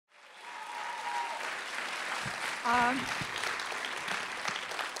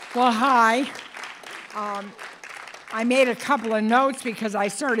Well, hi. I made a couple of notes because I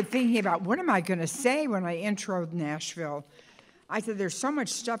started thinking about what am I going to say when I introed Nashville. I said there's so much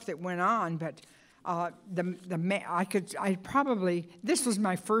stuff that went on, but this was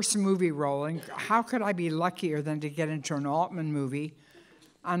my first movie role, and how could I be luckier than to get into an Altman movie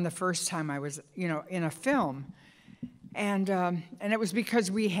on the first time I was, in a film, and it was because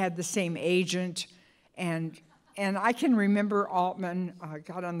we had the same agent, and I can remember Altman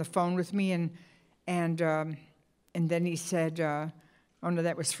got on the phone with me, and then he said, oh no,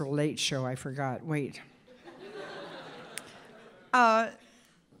 that was for Late Show, I forgot, wait.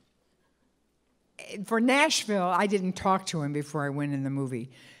 For Nashville, I didn't talk to him before I went in the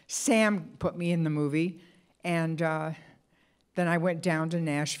movie. Sam put me in the movie, and then I went down to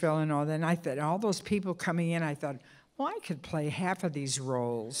Nashville and all that, and I thought, all those people coming in, I thought, well, I could play half of these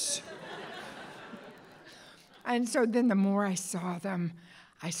roles. And so then the more I saw them,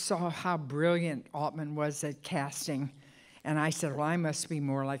 I saw how brilliant Altman was at casting. And I said, well, I must be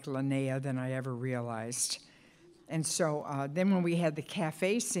more like Linnea than I ever realized. And so then when we had the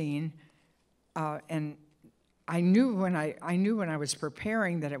cafe scene, and I knew when I was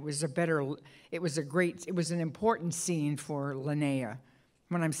preparing that it was an important scene for Linnea.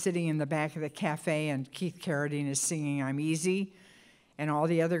 When I'm sitting in the back of the cafe and Keith Carradine is singing I'm Easy, and all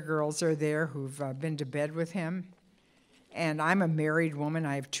the other girls are there who've been to bed with him. And I'm a married woman.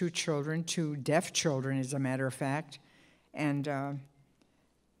 I have 2 children, 2 deaf children, as a matter of fact. And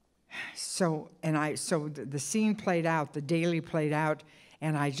so the scene played out, the daily played out,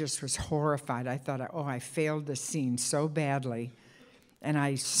 and I just was horrified. I thought, oh, I failed the scene so badly. And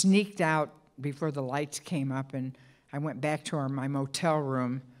I sneaked out before the lights came up, and I went back to my motel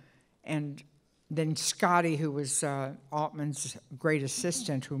room. And then Scotty, who was Altman's great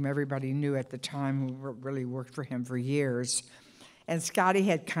assistant, whom everybody knew at the time, who really worked for him for years, and Scotty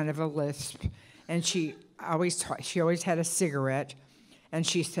had kind of a lisp, and she always had a cigarette, and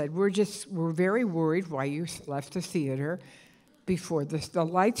she said, we're very worried why you left the theater before the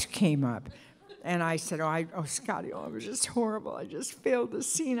lights came up. And I said, oh, Scotty, it was just horrible. I just failed the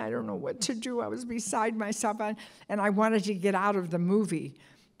scene. I don't know what to do. I was beside myself, and I wanted to get out of the movie.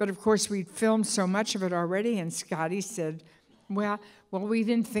 But of course, we'd filmed so much of it already, and Scotty said, well, we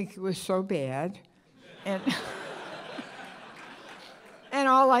didn't think it was so bad. And, and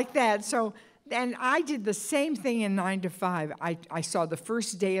all like that. So, and I did the same thing in 9 to 5. I saw the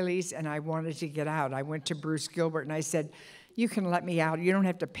first dailies, and I wanted to get out. I went to Bruce Gilbert, and I said, you can let me out. You don't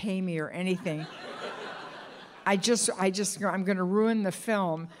have to pay me or anything. I'm going to ruin the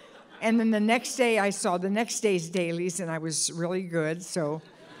film. And then the next day, I saw the next day's dailies, and I was really good, so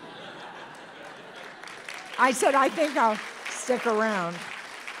I said, I think I'll stick around.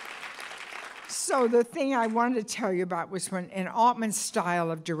 So the thing I wanted to tell you about was when Altman's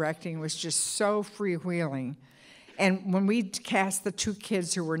style of directing was just so freewheeling. And when we cast the 2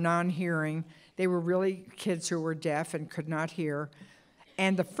 kids who were non-hearing, they were really kids who were deaf and could not hear.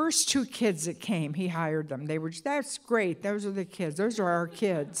 And the first 2 kids that came, he hired them. They were just, that's great, those are the kids, those are our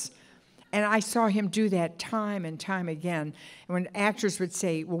kids. And I saw him do that time and time again. And when actors would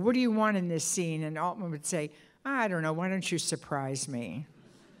say, well, what do you want in this scene? And Altman would say, I don't know, why don't you surprise me?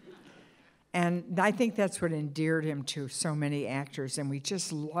 And I think that's what endeared him to so many actors, and we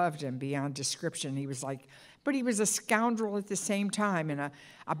just loved him beyond description. He was like, but he was a scoundrel at the same time, and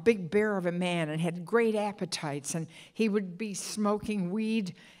a big bear of a man, and had great appetites, and he would be smoking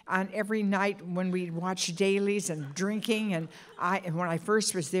weed on every night when we'd watch dailies and drinking. And when I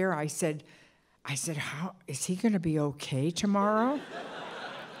first was there, I said, how is he going to be okay tomorrow?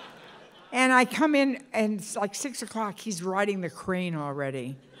 And I come in, and it's like 6 o'clock, he's riding the crane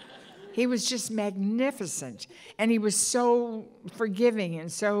already. He was just magnificent, and he was so forgiving and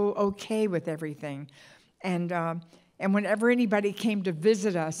so okay with everything. And whenever anybody came to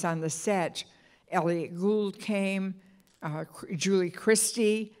visit us on the set, Elliot Gould came, Julie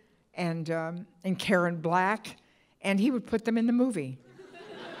Christie, and Karen Black, and he would put them in the movie.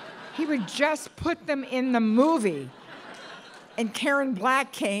 He would just put them in the movie. And Karen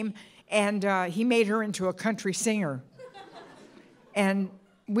Black came, and he made her into a country singer. And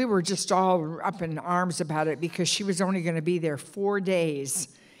we were just all up in arms about it because she was only going to be there 4 days,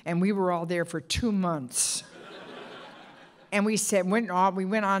 and we were all there for 2 months. And we went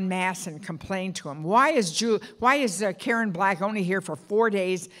en masse and complained to him. Why is Karen Black only here for 4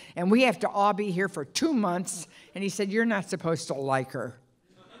 days, and we have to all be here for 2 months? And he said, you're not supposed to like her.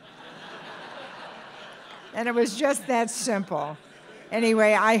 And it was just that simple.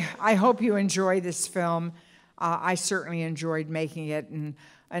 Anyway, I hope you enjoy this film. I certainly enjoyed making it, and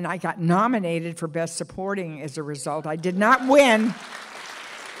and I got nominated for Best Supporting as a result. I did not win.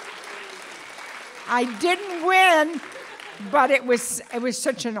 I didn't win, but it was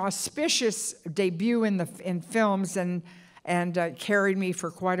such an auspicious debut in films and carried me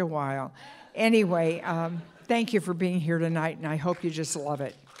for quite a while. Anyway, thank you for being here tonight, and I hope you just love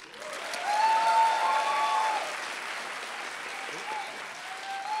it.